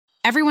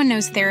Everyone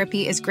knows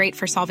therapy is great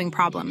for solving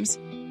problems,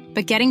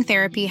 but getting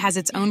therapy has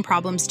its own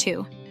problems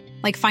too,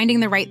 like finding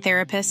the right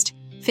therapist,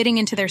 fitting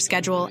into their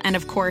schedule, and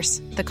of course,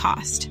 the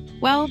cost.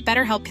 Well,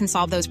 BetterHelp can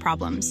solve those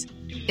problems.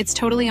 It's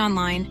totally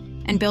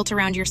online and built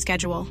around your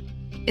schedule.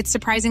 It's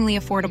surprisingly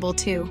affordable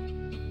too.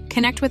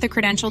 Connect with a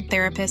credentialed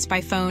therapist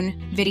by phone,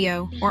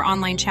 video, or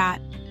online chat,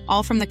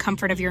 all from the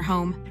comfort of your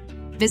home.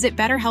 Visit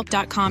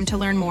BetterHelp.com to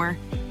learn more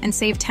and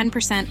save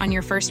 10% on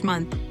your first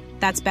month.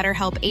 That's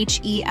BetterHelp,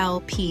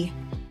 H-E-L-P.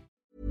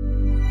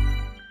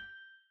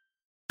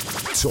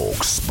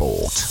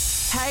 talkSPORT.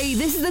 Hey,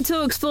 this is the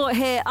talkSPORT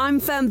here. I'm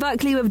Fern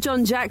Buckley with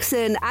John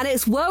Jackson, and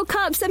it's World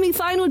Cup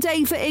semi-final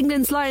day for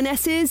England's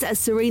Lionesses as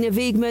Serena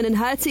Wiegman and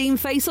her team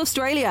face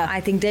Australia.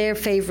 I think they're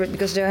favourite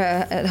because they're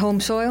at home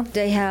soil.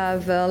 They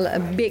have a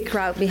big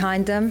crowd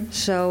behind them,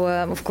 so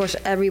of course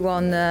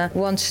everyone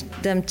wants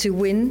them to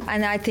win.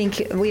 And I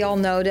think we all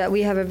know that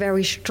we have a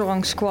very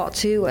strong squad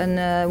too,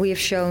 and we have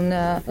shown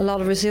a lot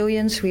of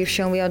resilience. We have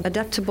shown we are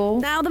adaptable.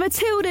 Now, the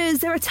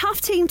Matildas, they're a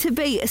tough team to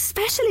beat,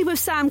 especially with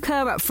Sam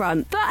Kerr up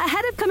front. But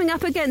ahead of coming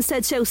up against their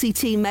Chelsea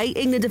teammate,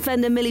 England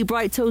defender Millie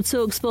Bright told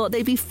talkSPORT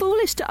they'd be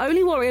foolish to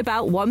only worry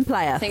about one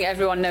player. I think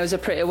everyone knows her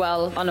pretty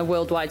well on a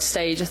worldwide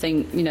stage. I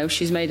think,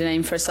 she's made a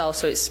name for herself,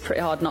 so it's pretty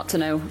hard not to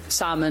know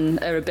Sam and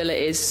her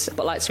abilities.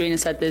 But like Serena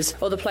said, there's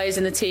other players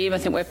in the team. I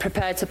think we're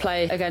prepared to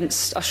play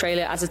against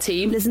Australia as a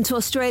team. Listen to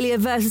Australia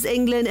versus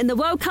England in the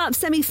World Cup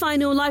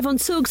semi-final live on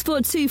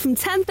talkSPORT 2 from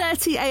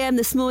 10:30am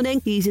this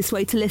morning. The easiest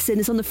way to listen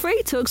is on the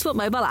free talkSPORT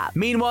mobile app.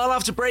 Meanwhile,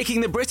 after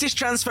breaking the British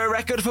transfer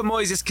record for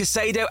Moises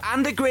Caicedo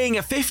and agreeing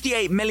a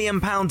 £58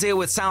 million deal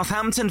with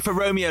Southampton for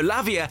Romeo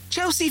Lavia,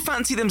 Chelsea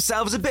fancy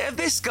themselves a bit of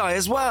this guy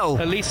as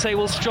well. Elise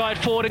will stride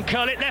forward and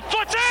curl it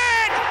left-footed!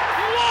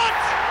 What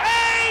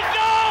a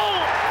goal!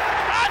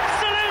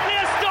 Absolutely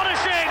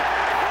astonishing!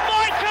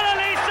 Michael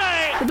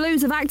Elise! The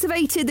Blues have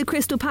activated the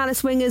Crystal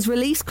Palace winger's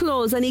release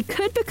clause, and he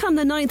could become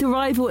the 9th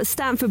arrival at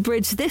Stamford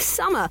Bridge this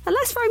summer,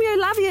 unless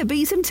Romeo Lavia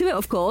beats him to it,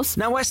 of course.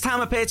 Now, West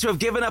Ham appear to have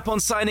given up on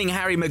signing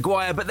Harry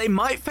Maguire, but they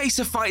might face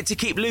a fight to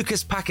keep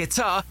Lucas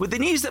Paquetá, with the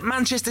news that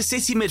Manchester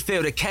City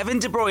midfielder Kevin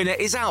De Bruyne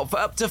is out for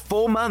up to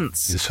 4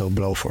 months. It's a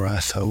blow for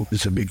us, so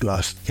it's a big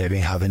loss.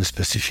 Kevin having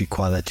specific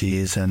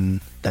qualities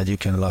and that you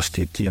can lost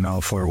it,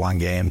 for 1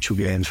 game, 2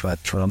 games, but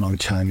for a long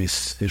time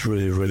it's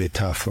really, really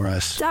tough for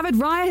us. David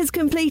Raya has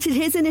completed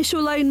his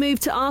initial loan move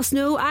to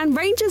Arsenal, and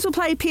Rangers will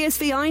play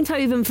PSV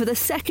Eindhoven for the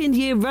 2nd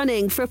year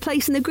running for a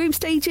place in the group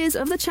stages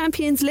of the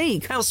Champions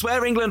League.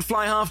 Elsewhere, England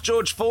fly-half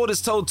George Ford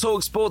has told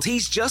talkSPORT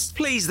he's just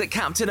pleased that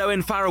captain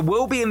Owen Farrell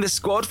will be in the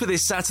squad for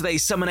this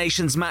Saturday's Summer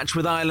Nations match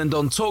with Ireland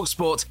on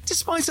talkSPORT,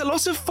 despite a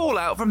lot of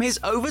fallout from his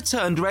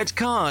overturned red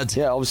card.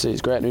 Yeah, obviously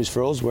it's great news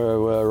for us.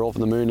 We're over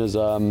the moon as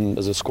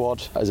a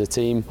squad, as a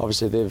team.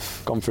 Obviously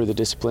they've gone through the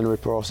disciplinary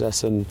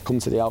process and come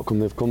to the outcome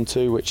they've come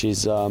to, which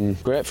is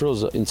great for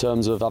us in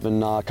terms of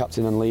having our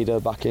captain and leader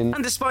back in.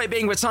 And despite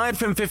being retired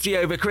from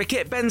 50-over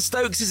cricket, Ben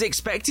Stokes is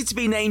expected to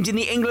be named in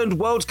the England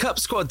World Cup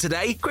squad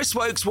today. Chris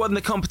Woakes won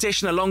the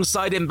competition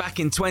alongside him back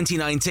in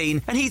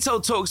 2019, and he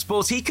told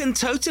talkSPORT he can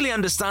totally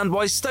understand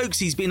why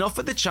Stokesy's been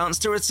offered the chance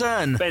to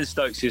return. Ben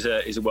Stokes is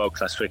a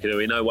world-class cricketer.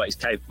 We know what he's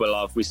capable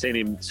of. We've seen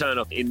him turn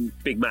up in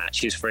big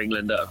matches for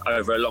England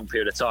over a long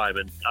period of time,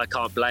 and I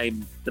can't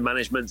blame the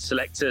management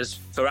selectors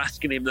for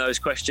asking him those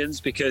questions,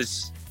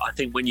 because I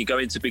think when you go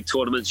into big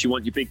tournaments, you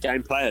want your big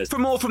game players. For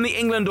more from the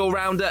England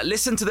all-rounder,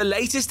 listen to the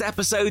latest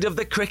episode of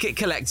The Cricket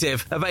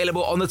Collective,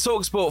 available on the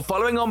talkSPORT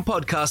Following On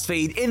podcast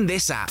feed in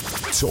this app.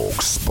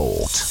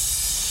 talkSPORT.